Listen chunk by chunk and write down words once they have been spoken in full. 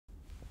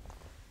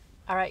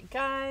Alright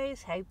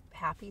guys,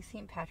 happy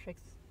St.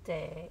 Patrick's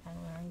Day.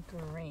 I'm wearing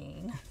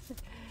green.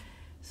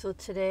 So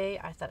today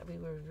I thought we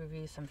would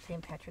review some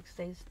St. Patrick's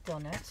Day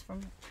donuts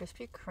from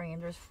Krispy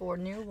Kreme. There's 4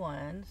 new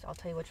ones. I'll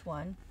tell you which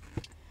one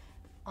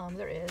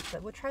there is,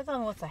 but we'll try the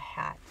one with a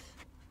hat.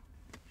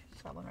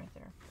 Just that one right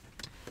there.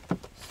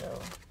 So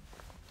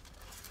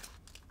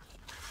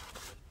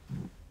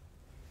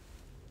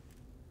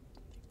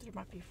there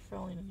might be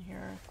filling in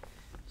here.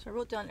 So I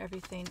wrote down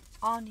everything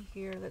on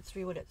here. Let's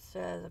read what it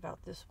says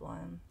about this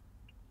one.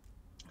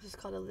 This is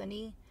called a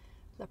Lenny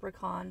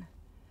Leprechaun.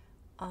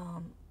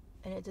 And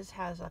it just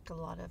has like a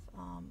lot of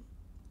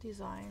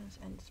designs,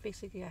 and it's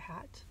basically a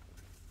hat.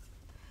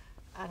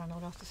 I don't know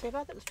what else to say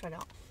about that. Let's try it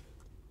out.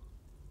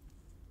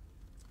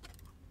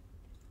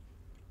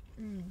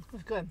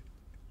 It's good.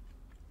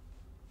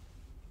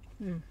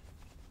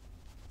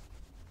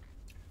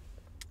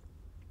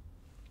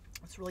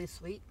 It's really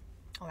sweet.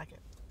 I like it.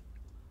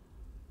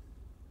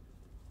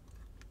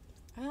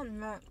 I don't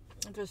know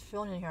if there's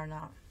filling in here or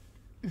not.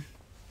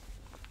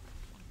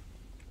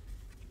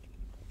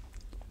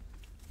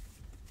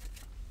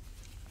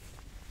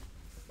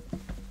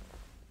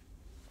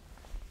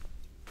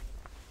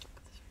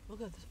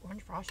 Look at this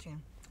orange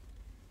frosting.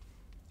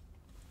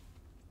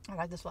 I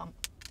like this one.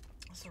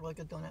 This is a really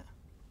good donut.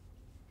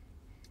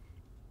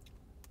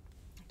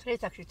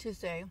 Today's actually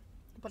Tuesday,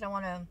 but I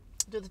want to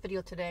do this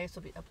video today, so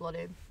it'll be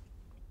uploaded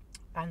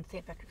on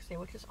St. Patrick's Day,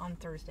 which is on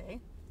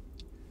Thursday.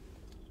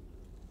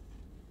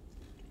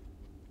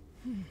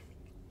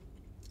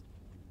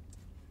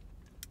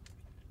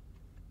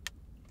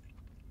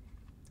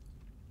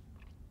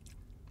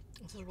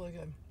 This is really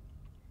good.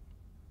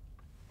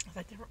 It's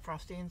like different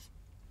frostings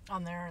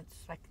on there.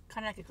 It's like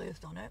kind of like a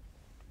glazed donut.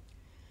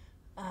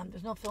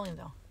 There's no filling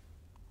though.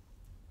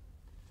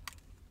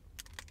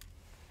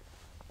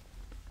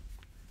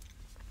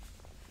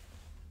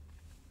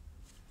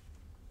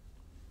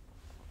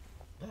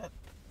 But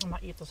I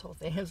might eat this whole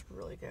thing. It's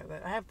really good.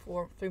 But I have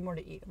 3 more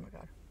to eat. Oh my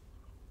god.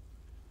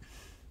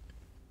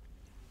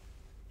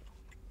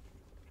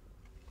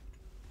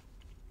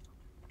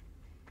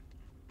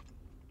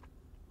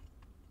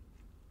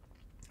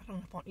 I don't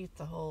know if I'll eat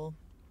the whole.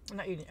 I'm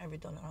not eating every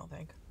donut, I don't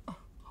think.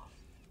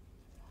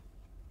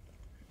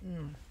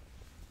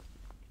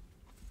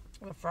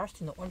 The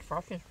frosting, the orange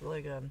frosting is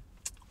really good.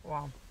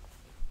 Wow.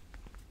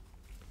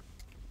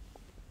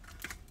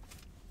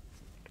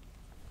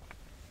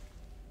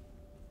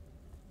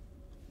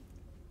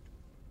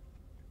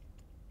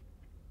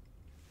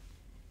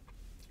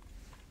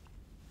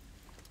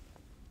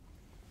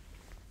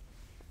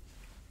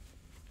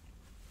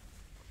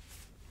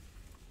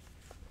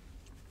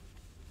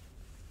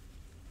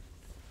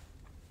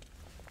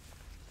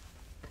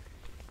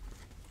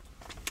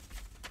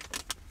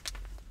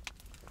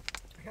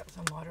 I got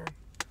some water.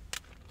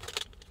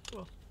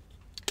 Oh.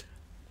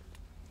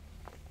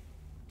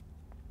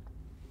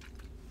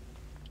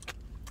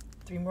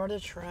 Three more to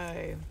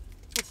try.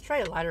 Let's try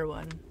a lighter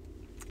one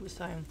this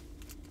time.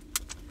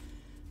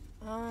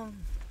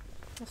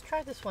 Let's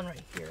try this one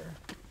right here.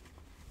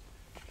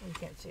 You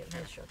can't see it.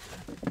 Let me show it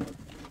to you.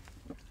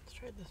 Let's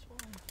try this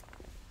one.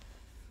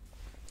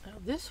 Now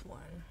this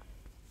one.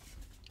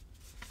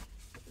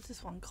 What's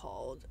this one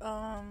called?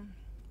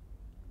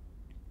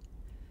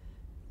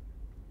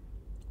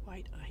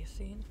 White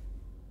icing.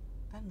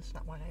 That's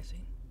not white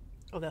icing.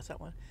 Oh, that's that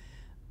one.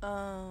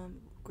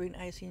 Green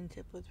icing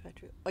tipped with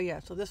Patrick. Oh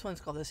yeah, so this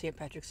one's called the St.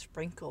 Patrick's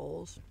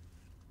Sprinkles.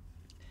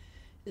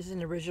 This is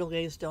an original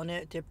glazed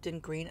donut dipped in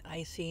green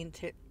icing,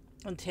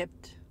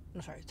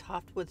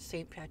 topped with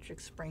St.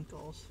 Patrick's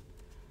sprinkles.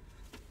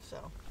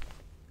 So.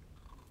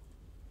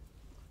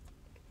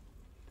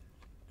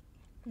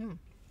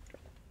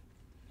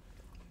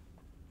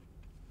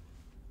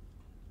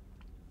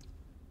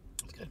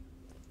 It's good.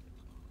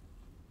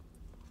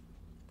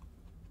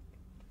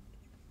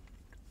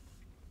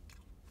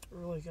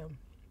 Really good.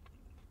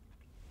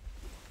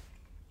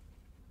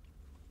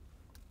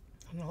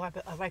 I don't know why,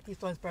 but I like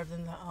these ones better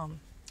than the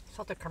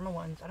salted caramel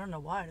ones. I don't know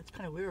why. It's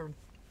kind of weird.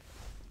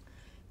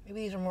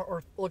 Maybe these are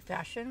more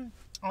old-fashioned.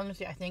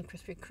 Honestly, I think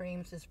Krispy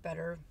Kreme's is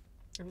better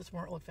if it's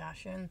more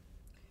old-fashioned.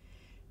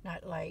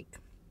 Not like,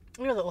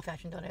 you know, the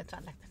old-fashioned donut. It's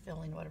not like the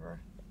filling, whatever.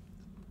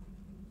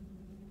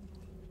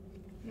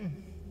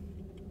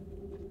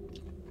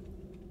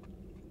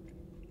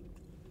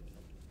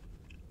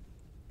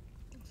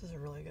 This is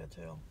really good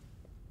too.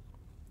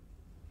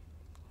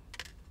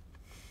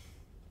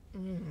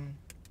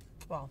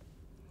 Wow.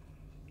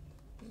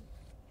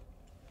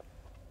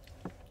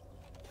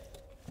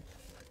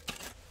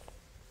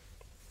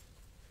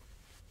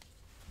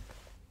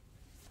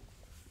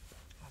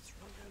 That's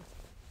really good.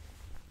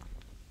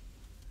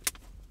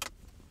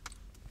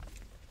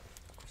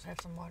 Of course, I have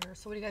some water.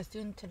 So what are you guys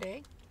doing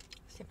today?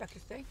 St.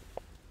 Patrick's Day.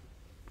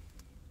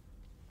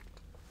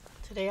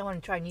 Today I want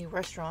to try a new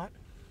restaurant.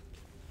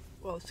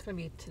 Well, it's going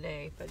to be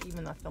today, but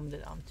even though I filmed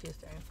it on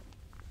Tuesday.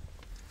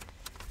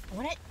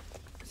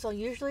 So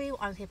usually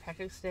on St.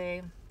 Patrick's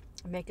Day,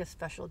 I make a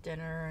special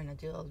dinner and I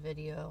do a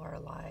video or a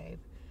live.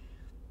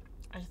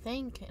 I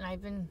think, and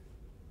I've been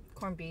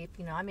corned beef.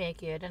 You know, I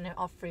make it and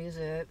I'll freeze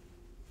it.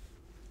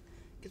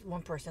 Because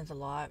one person's a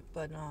lot.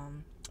 But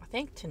I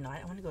think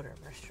tonight I want to go to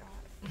a restaurant.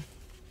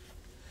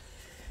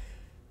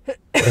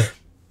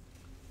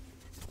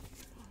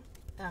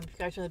 If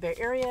you guys are in the Bay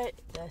Area,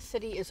 the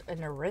city is in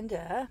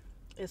Orinda.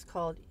 It's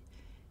called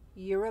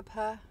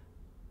Europa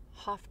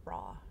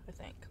Hofbräu, I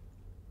think.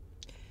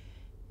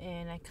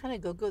 And I kind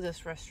of Googled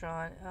this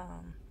restaurant.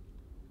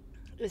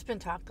 It's been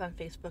talked on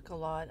Facebook a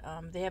lot.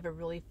 They have a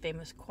really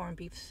famous corned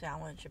beef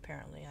sandwich,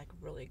 apparently, like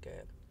really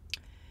good.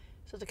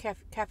 So it's a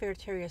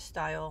cafeteria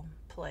style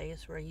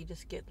place where you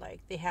just get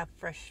like, they have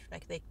fresh,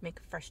 like they make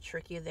fresh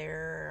turkey there,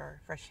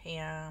 or fresh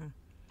ham,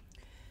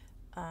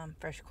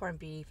 fresh corned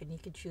beef, and you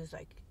can choose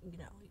like, you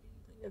know,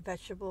 a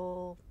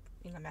vegetable,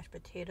 you know, mashed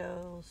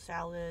potatoes,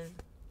 salad,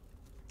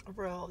 a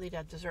roll. They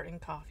have dessert and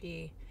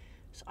coffee.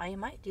 So I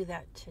might do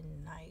that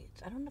tonight.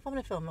 I don't know if I'm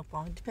going to film a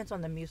vlog. It depends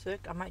on the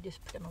music. I might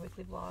just put in my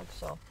weekly vlog.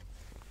 So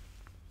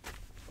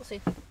we'll see.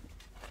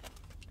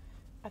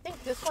 I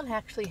think this one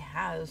actually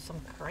has some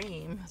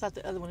cream. I thought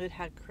the other one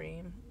had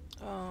cream.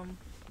 What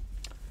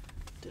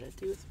did I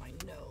do with my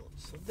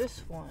notes? So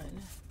this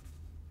one,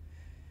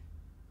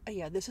 oh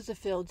yeah, this is a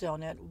filled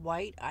donut,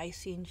 white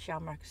icing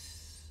shamrock.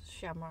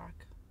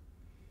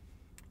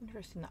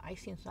 Interesting. The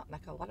icing's not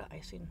like a lot of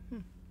icing.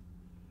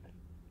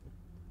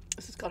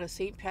 This is called a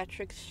St.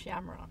 Patrick's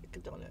Shamrock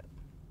donut.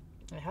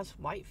 It has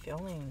white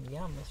filling.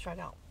 Yum. Let's try it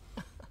out.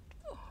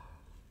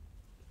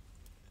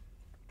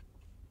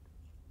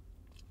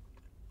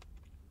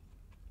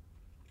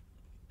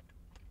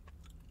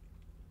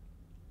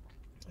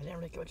 I didn't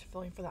really get much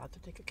filling for that. I have to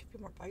take a few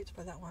more bites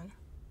for that one.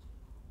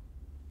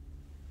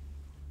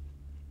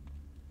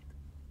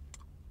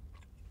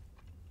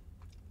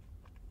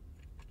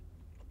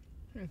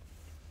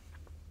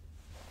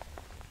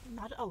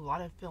 Not a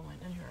lot of filling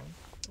in here.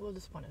 A little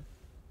disappointed.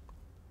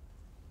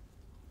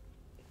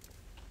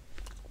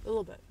 A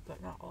little bit,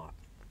 but not a lot.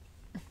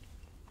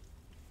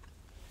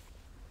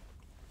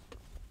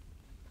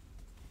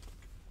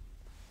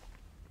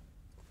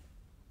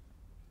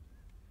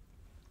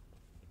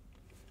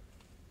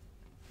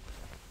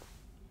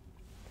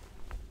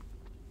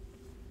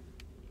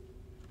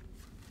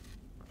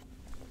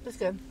 It's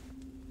good.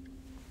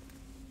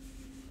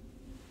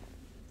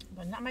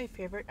 But not my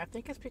favorite. I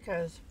think it's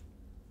because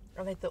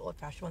I like the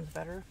old-fashioned ones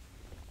better.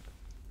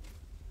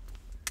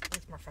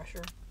 It's more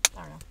fresher.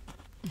 I don't know.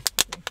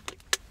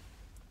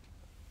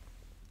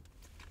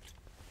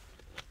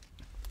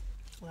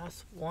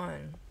 Last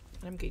one.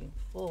 I'm getting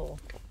full.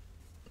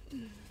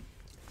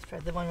 Let's try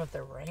the one with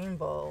the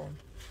rainbow.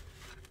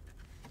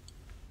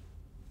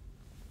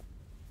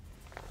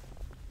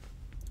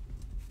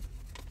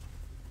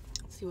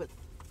 Let's see what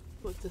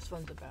this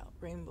one's about.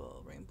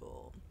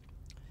 Rainbow.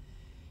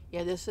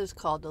 Yeah, this is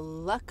called the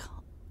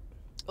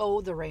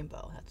the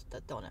Rainbow. That's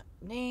the donut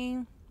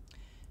name.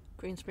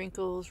 Green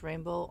sprinkles,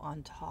 rainbow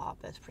on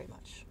top. That's pretty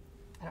much.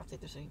 I don't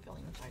think there's any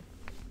filling inside.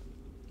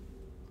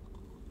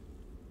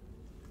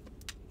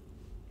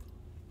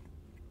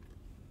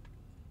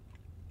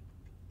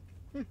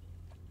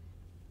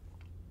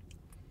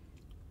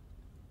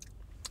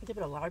 They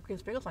put a lot of green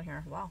sprinkles on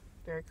here. Wow,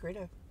 very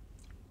creative.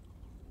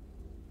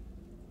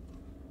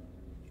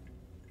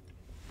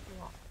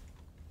 Wow.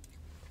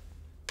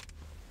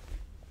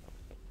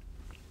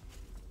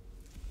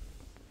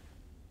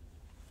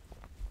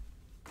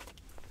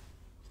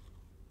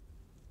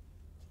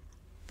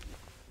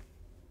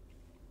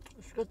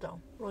 It's good though,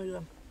 really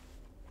good.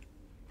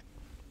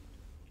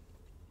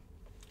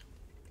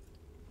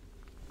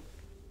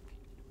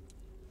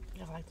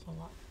 Yeah, I like this one a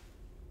lot.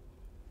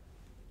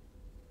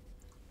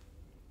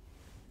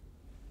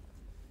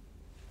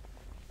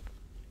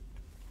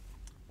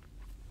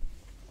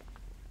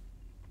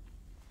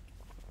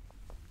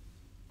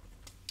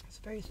 It's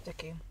very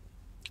sticky.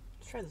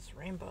 Let's try this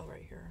rainbow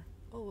right here.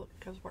 Oh, look,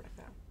 it comes apart like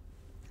that.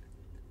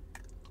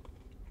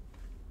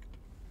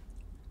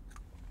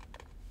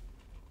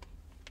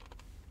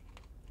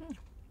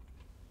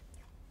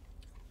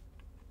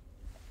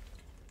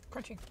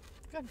 Crunchy.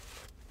 Good.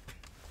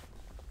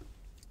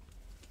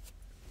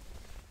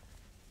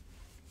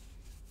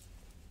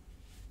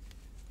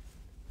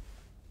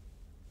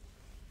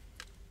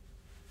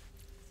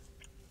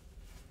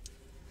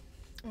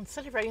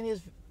 Instead of writing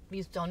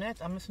these donuts,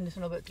 I'm just going to do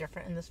something a little bit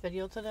different in this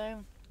video today.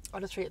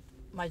 I'll just rate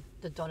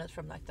the donuts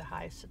from like the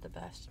highest to the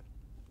best.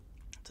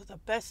 So the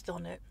best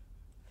donut,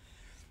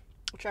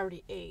 which I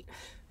already ate,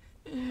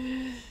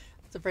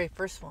 it's the very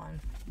first one.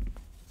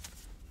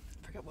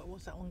 I forget what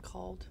was that one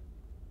called.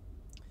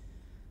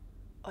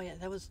 Oh yeah,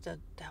 that was the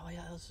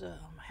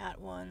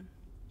hat one.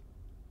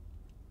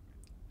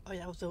 Oh yeah,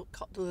 that was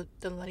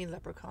the Lenny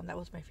Leprechaun. That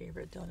was my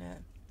favorite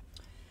donut.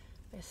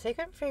 My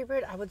second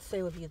favorite, I would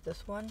say, would be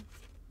this one,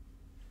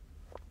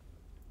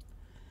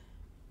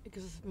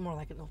 because it's more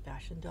like an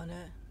old-fashioned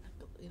donut,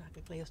 you know, like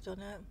a glazed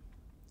donut.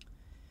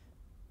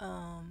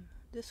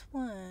 This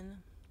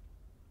one,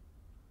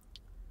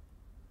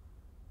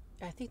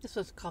 I think this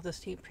was called the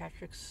St.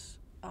 Patrick's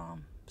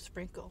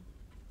sprinkle.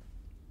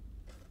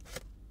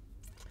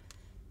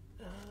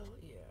 Oh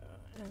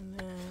yeah, and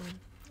then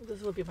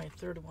This will be my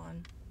third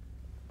one.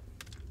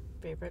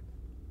 Favorite.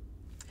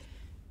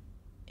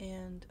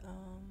 And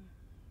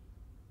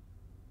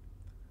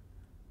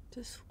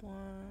this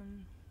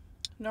one,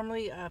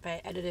 normally if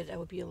I edited it, I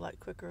would be a lot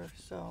quicker.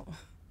 So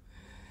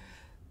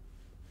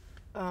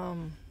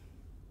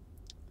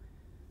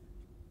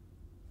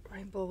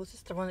rainbow, was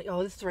this the one?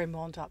 Oh, this is the rainbow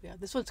on top. Yeah,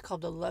 this one's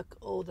called the Luck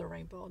Oh the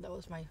Rainbow. That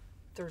was my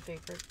third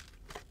favorite.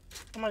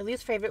 And my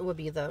least favorite would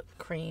be the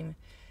cream.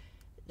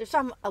 There's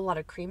a lot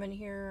of cream in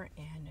here,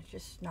 and it's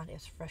just not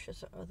as fresh as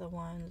the other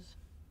ones.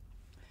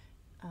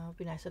 It would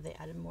be nice if they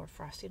added more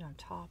frosting on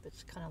top.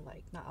 It's kind of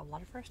like not a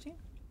lot of frosting.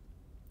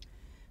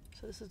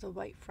 So this is the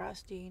white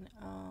frosting.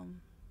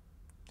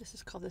 This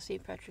is called the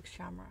St. Patrick's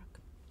Shamrock.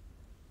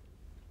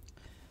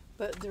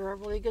 But there are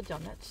really good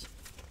donuts.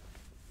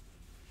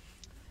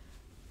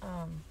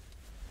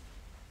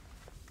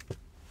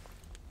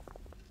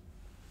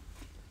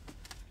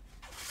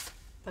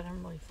 But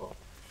I'm really full.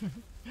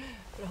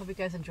 But I hope you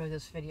guys enjoyed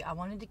this video. I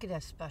wanted to get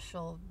a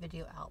special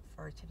video out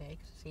for today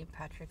because it's St.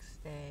 Patrick's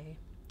Day.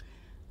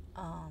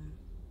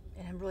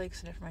 And I'm really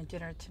excited for my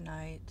dinner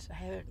tonight. I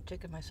haven't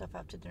taken myself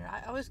out to dinner.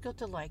 I always go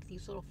to like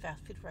these little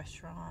fast food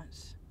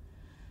restaurants,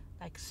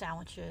 like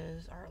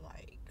sandwiches or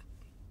like,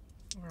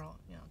 well,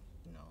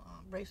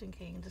 Raising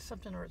Cane's, just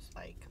something where it's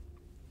like,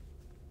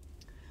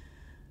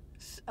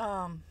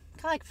 kind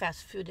of like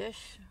fast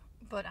foodish.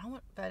 But I'm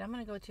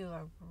gonna go to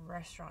a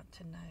restaurant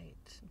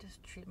tonight and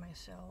just treat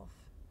myself.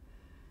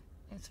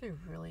 It's been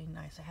really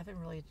nice. I haven't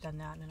really done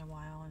that in a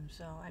while, and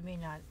so I may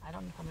not. I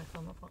don't know if I'm gonna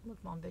film a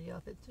mom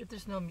video if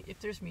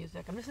there's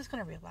music. I'm just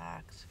gonna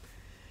relax.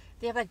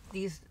 They have like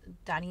these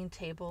dining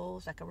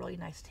tables, like a really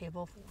nice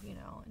table,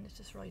 and it's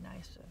just really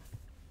nice to.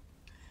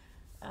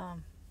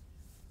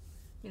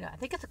 I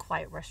think it's a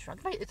quiet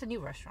restaurant. It's a new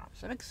restaurant,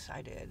 so I'm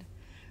excited.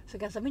 So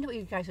guys, let me know what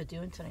you guys are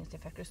doing tonight,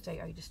 St. Patrick's Day.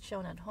 Are you just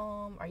chilling at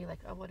home? Are you like,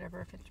 oh, whatever,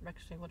 if it's St.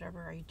 Patrick's Day,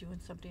 whatever? Are you doing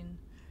something?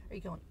 Are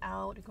you going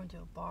out? Are you going to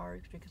a bar?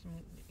 Drinking some,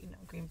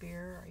 green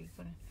beer? Are you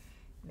going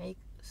to make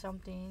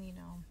something,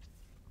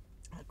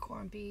 like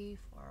corned beef?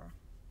 Or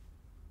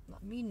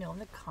let me know in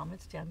the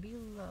comments down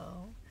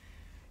below.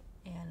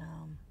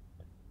 And,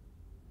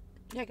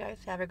 yeah, guys,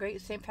 have a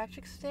great St.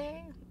 Patrick's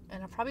Day.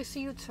 And I'll probably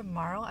see you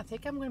tomorrow. I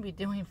think I'm going to be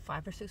doing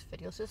 5 or 6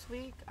 videos this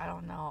week. I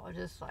don't know.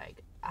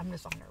 I'm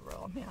just on a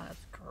roll. Man,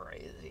 that's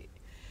crazy.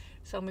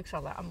 So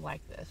I'm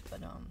like this.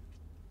 But,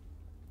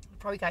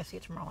 probably guys see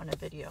it tomorrow in a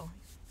video.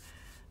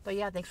 But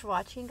yeah, thanks for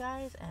watching,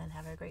 guys. And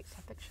have a great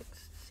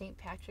St.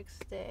 Patrick's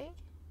Day.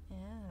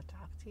 And I'll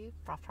talk to you.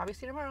 Probably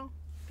see you tomorrow.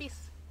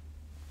 Peace.